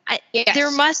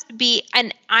there must be,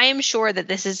 and I am sure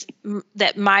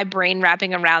that my brain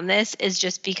wrapping around this is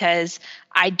just because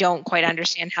I don't quite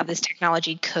understand how this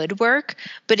technology could work.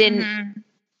 But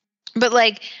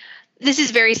this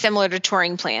is very similar to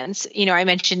touring plans. I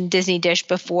mentioned Disney Dish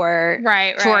before.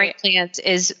 Right. Touring plans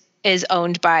is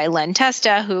owned by Len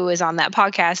Testa, who is on that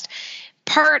podcast.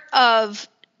 Part of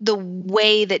the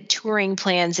way that touring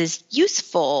plans is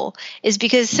useful is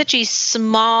because such a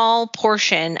small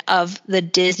portion of the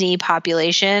Disney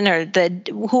population or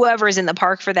whoever is in the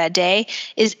park for that day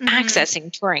is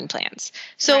accessing touring plans.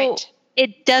 So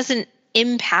it doesn't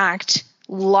impact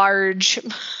large,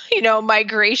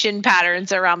 migration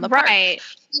patterns around the park. Right.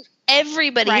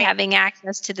 Everybody having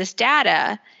access to this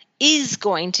data is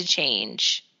going to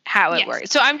change how it works.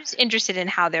 So I'm just interested in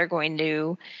how they're going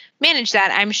to manage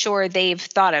that. I'm sure they've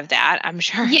thought of that. I'm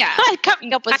sure. Yeah.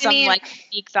 Coming up with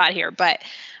unique thought here, but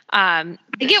I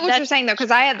get what you're saying though,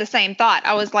 because I had the same thought.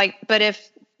 I was like, but if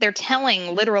they're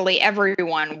telling literally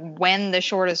everyone when the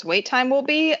shortest wait time will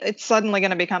be, it's suddenly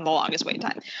going to become the longest wait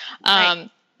time. Right.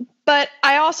 But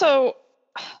I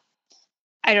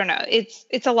don't know.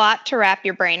 It's a lot to wrap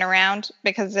your brain around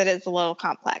because it is a little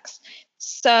complex.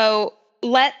 So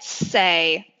let's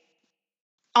say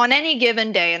on any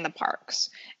given day in the parks,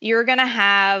 you're going to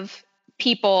have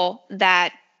people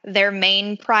that their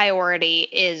main priority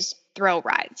is thrill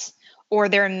rides, or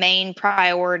their main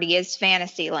priority is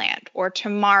Fantasyland or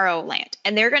Tomorrowland.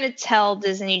 And they're going to tell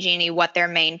Disney Genie what their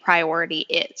main priority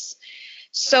is.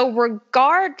 So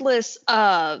regardless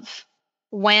of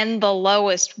when the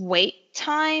lowest wait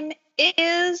time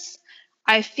is,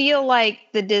 I feel like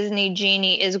the Disney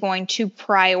Genie is going to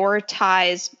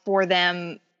prioritize for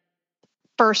them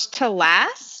first to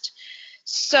last.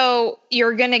 So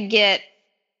you're going to get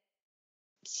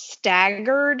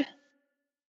staggered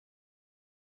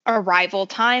arrival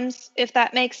times, if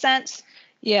that makes sense.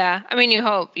 Yeah. I mean, you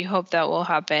hope that will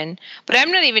happen. But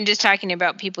I'm not even just talking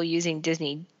about people using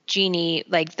Disney Genie,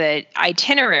 like the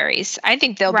itineraries. I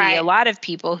think there'll be a lot of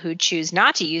people who choose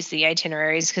not to use the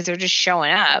itineraries because they're just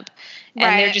showing up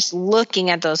and they're just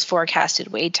looking at those forecasted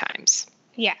wait times.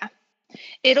 Yeah.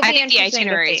 I think the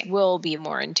itineraries will be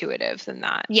more intuitive than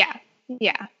that. Yeah.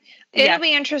 It'll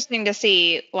be interesting to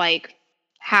see like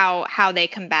how they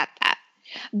combat that.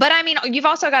 But I mean, you've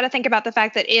also got to think about the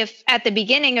fact that if at the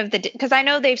beginning of because I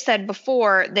know they've said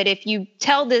before that if you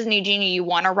tell Disney Genie you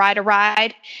want to ride a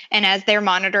ride, and as they're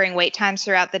monitoring wait times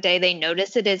throughout the day, they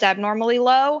notice it is abnormally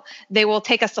low, they will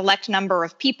take a select number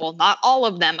of people, not all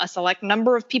of them, a select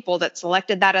number of people that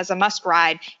selected that as a must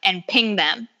ride and ping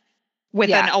them with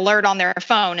an alert on their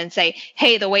phone and say,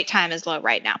 hey, the wait time is low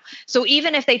right now. So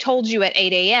even if they told you at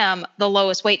 8 a.m. the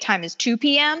lowest wait time is 2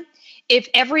 p.m., if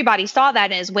everybody saw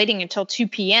that and is waiting until 2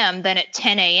 p.m., then at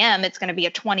 10 a.m., it's going to be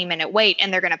a 20-minute wait,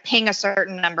 and they're going to ping a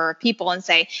certain number of people and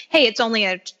say, hey, it's only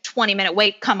a 20-minute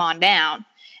wait, come on down.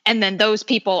 And then those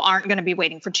people aren't going to be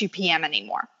waiting for 2 p.m.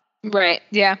 anymore. Right.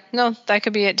 Yeah. No, that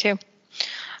could be it too.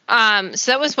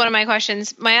 So that was one of my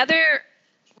questions. My other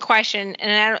question,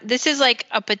 and this is like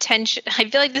a potential, I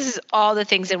feel like this is all the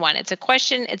things in one. It's a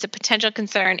question, it's a potential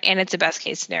concern, and it's a best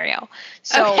case scenario.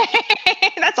 So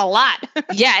that's a lot.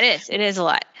 Yeah, it is a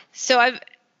lot. So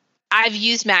I've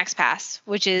used MaxPass,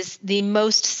 which is the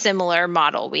most similar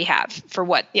model we have for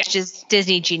what just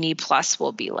Disney Genie Plus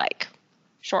will be like.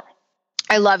 Sure.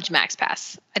 I loved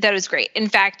MaxPass. I thought it was great. In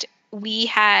fact, we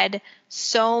had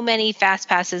so many fast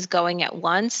passes going at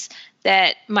once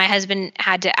that my husband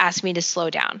had to ask me to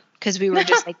slow down because we were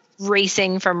just like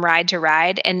racing from ride to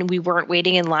ride, and we weren't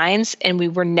waiting in lines, and we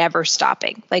were never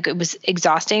stopping. Like, it was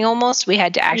exhausting almost. We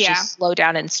had to actually slow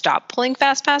down and stop pulling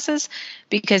fast passes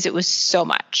because it was so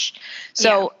much.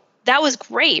 So that was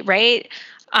great, right?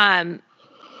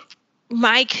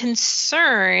 My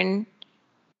concern,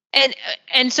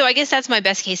 and so I guess that's my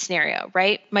best case scenario,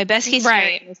 right? My best case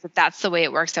scenario is that that's the way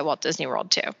it works at Walt Disney World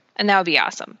too. And that would be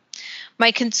awesome.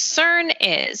 My concern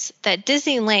is that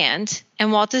Disneyland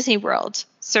and Walt Disney World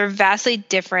serve vastly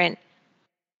different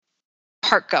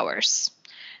park goers.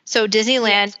 So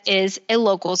Disneyland is a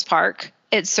locals park.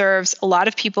 It serves a lot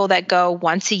of people that go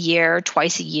once a year,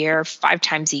 twice a year, 5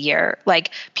 times a year, like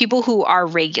people who are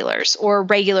regulars or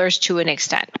regulars to an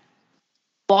extent.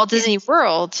 Walt Disney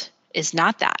World is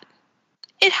not that.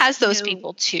 It has those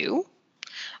people too.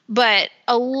 But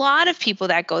a lot of people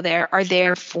that go there are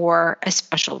there for a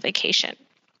special vacation.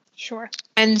 Sure.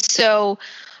 And so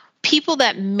people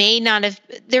that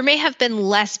there may have been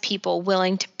less people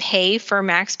willing to pay for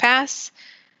MaxPass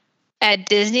at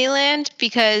Disneyland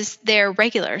because they're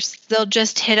regulars. They'll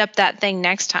just hit up that thing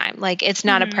next time. Like, it's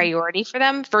not a priority for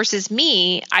them versus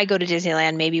me. I go to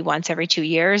Disneyland maybe once every 2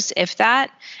 years, if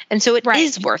that. And so it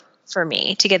is worth it for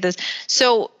me to get this.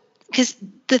 So, because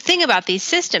the thing about these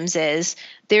systems is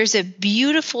there's a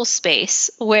beautiful space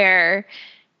where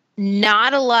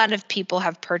not a lot of people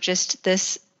have purchased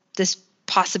this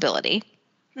possibility.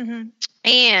 Mm-hmm.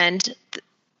 And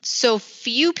so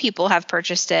few people have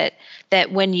purchased it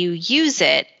that when you use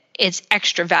it, it's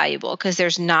extra valuable because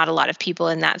there's not a lot of people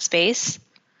in that space.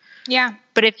 Yeah.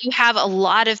 But if you have a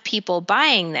lot of people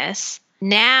buying this,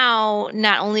 now,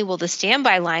 not only will the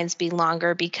standby lines be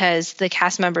longer because the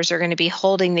cast members are going to be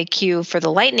holding the queue for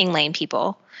the Lightning Lane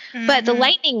people, but the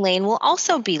Lightning Lane will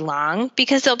also be long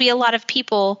because there'll be a lot of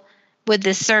people with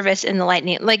this service in the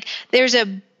Lightning. Like, there's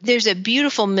a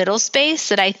beautiful middle space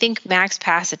that I think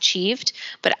MaxPass achieved,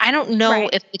 but I don't know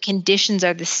if the conditions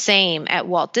are the same at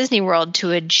Walt Disney World to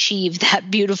achieve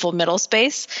that beautiful middle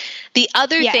space. The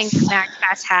other thing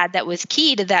MaxPass had that was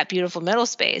key to that beautiful middle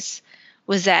space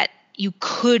was that you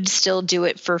could still do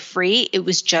it for free. It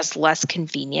was just less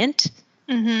convenient.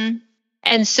 Mm-hmm.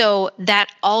 And so that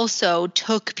also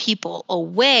took people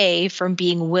away from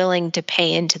being willing to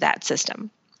pay into that system.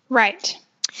 Right.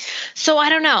 So I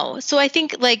don't know. So I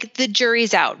think like the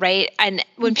jury's out, right? And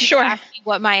when people ask me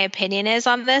what my opinion is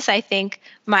on this, I think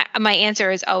my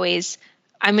answer is always,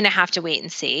 I'm going to have to wait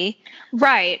and see.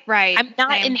 Right. I'm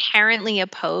not inherently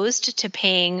opposed to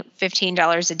paying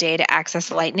 $15 a day to access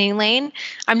the Lightning Lane.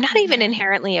 I'm not even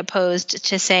inherently opposed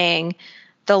to saying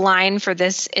the line for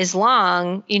this is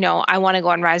long. I want to go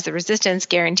on Rise the Resistance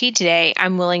guaranteed today.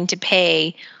 I'm willing to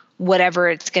pay whatever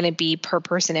it's going to be per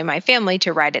person in my family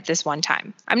to ride it this one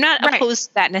time. I'm not opposed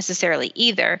to that necessarily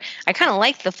either. I kind of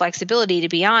like the flexibility, to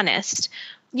be honest.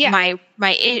 Yeah.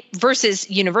 My versus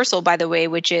Universal, by the way,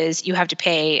 which is you have to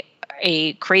pay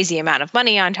a crazy amount of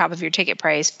money on top of your ticket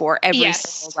price for every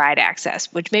single ride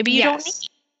access, which maybe you don't need.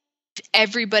 If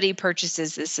everybody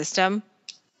purchases this system,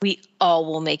 we all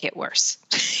will make it worse.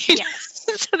 Yes.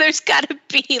 So there's got to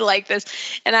be like this.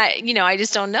 And I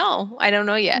just don't know. I don't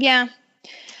know yet. Yeah.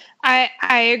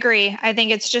 I agree. I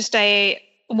think it's just a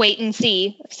wait and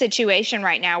see situation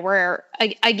right now where,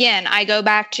 again, I go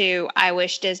back to, I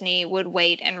wish Disney would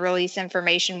wait and release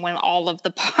information when all of the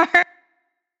parts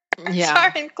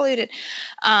are included.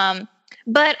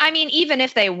 But I mean, even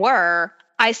if they were,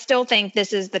 I still think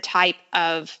this is the type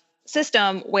of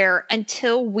system where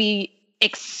until we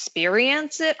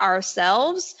experience it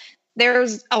ourselves,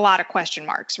 there's a lot of question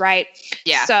marks, right?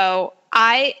 Yeah. So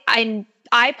I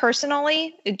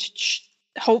personally,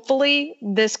 hopefully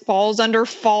this falls under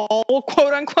fall,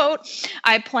 quote unquote.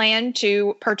 I plan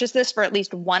to purchase this for at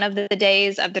least one of the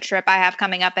days of the trip I have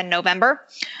coming up in November,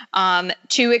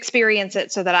 to experience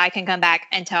it so that I can come back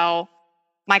and tell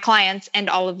my clients and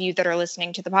all of you that are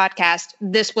listening to the podcast,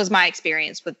 this was my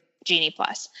experience with Genie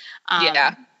Plus.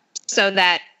 So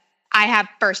that I have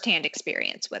firsthand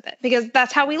experience with it, because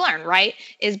that's how we learn, right?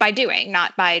 Is by doing,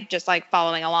 not by just like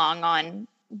following along on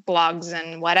blogs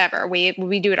and whatever.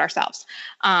 We do it ourselves.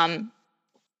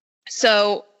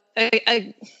 So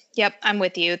yep, I'm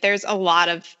with you. There's a lot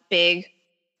of big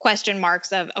question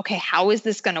marks of, okay, how is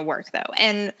this going to work though?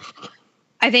 And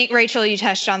I think, Rachel, you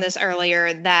touched on this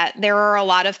earlier, that there are a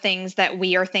lot of things that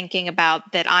we are thinking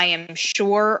about that I am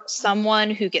sure someone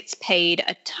who gets paid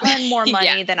a ton more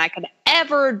money than I could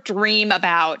ever dream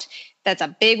about, that's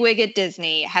a bigwig at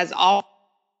Disney, has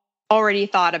already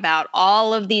thought about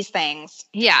all of these things.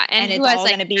 Yeah. And it's all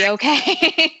going to be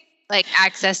okay. Like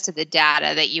access to the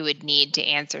data that you would need to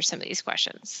answer some of these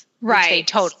questions. Right.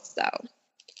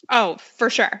 Oh,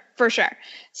 for sure.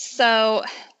 So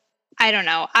I don't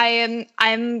know.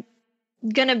 I'm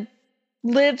going to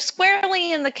live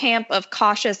squarely in the camp of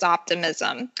cautious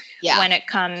optimism when it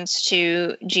comes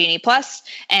to Genie Plus,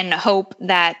 and hope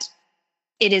that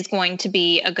it is going to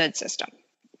be a good system.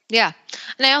 Yeah.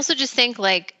 And I also just think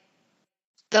like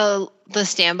the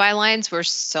standby lines were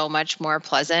so much more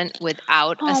pleasant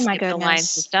without a skip the line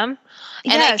system.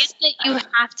 And I guess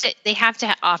that they have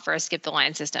to offer a skip the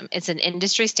line system. It's an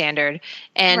industry standard.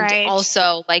 And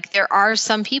also like there are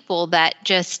some people that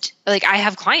just like, I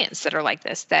have clients that are like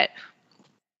this, that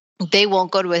they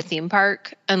won't go to a theme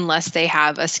park unless they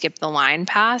have a skip the line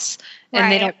pass,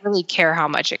 and they don't really care how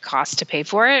much it costs to pay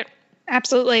for it.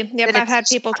 Absolutely. Yep. I've had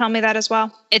people tell me that as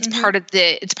well. It's part of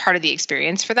the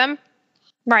experience for them.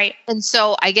 Right. And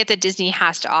so I get that Disney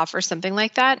has to offer something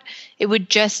like that. It would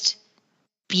just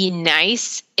be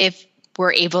nice if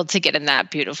we're able to get in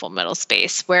that beautiful middle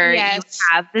space where you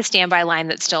have the standby line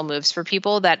that still moves for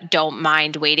people that don't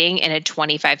mind waiting in a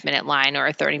 25-minute line or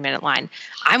a 30-minute line.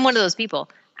 I'm one of those people.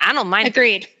 I don't mind.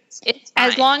 Agreed.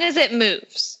 As long as it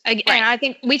moves. And I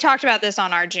think we talked about this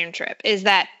on our June trip, is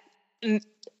that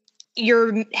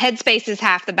your headspace is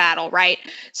half the battle, right?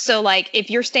 So like if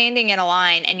you're standing in a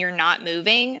line and you're not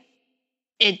moving,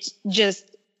 it's just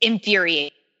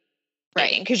infuriating,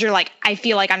 right? Because you're like, I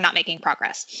feel like I'm not making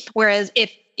progress. Whereas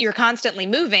if you're constantly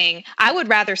moving, I would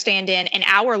rather stand in an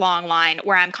hour-long line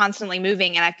where I'm constantly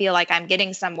moving and I feel like I'm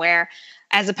getting somewhere,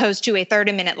 as opposed to a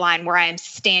 30-minute line where I'm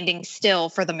standing still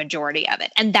for the majority of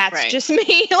it. And that's just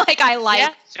me. Like I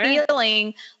like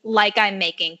feeling like I'm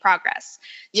making progress.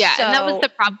 Yeah. So, and that was the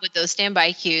problem with those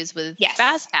standby queues with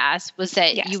FastPass, was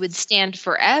that you would stand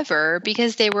forever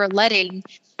because they were letting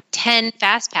 10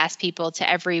 FastPass people to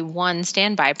every one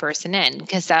standby person in,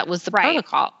 because that was the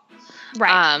protocol.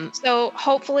 Right. So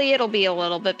hopefully it'll be a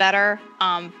little bit better.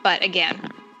 But again,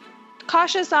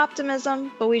 cautious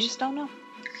optimism, but we just don't know.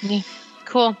 Yeah.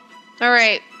 Cool. All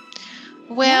right.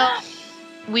 Well,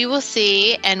 we will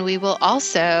see, and we will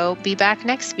also be back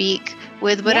next week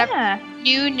with whatever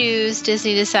new news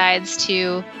Disney decides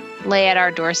to lay at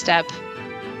our doorstep.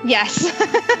 Yes.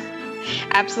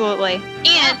 Absolutely.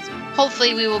 And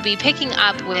hopefully we will be picking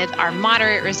up with our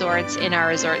moderate resorts in our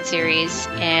resort series,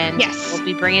 and we'll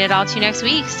be bringing it all to you next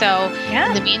week. So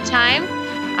in the meantime,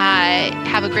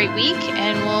 have a great week,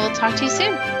 and we'll talk to you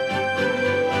soon.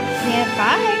 Yeah,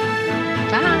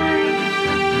 bye. Bye.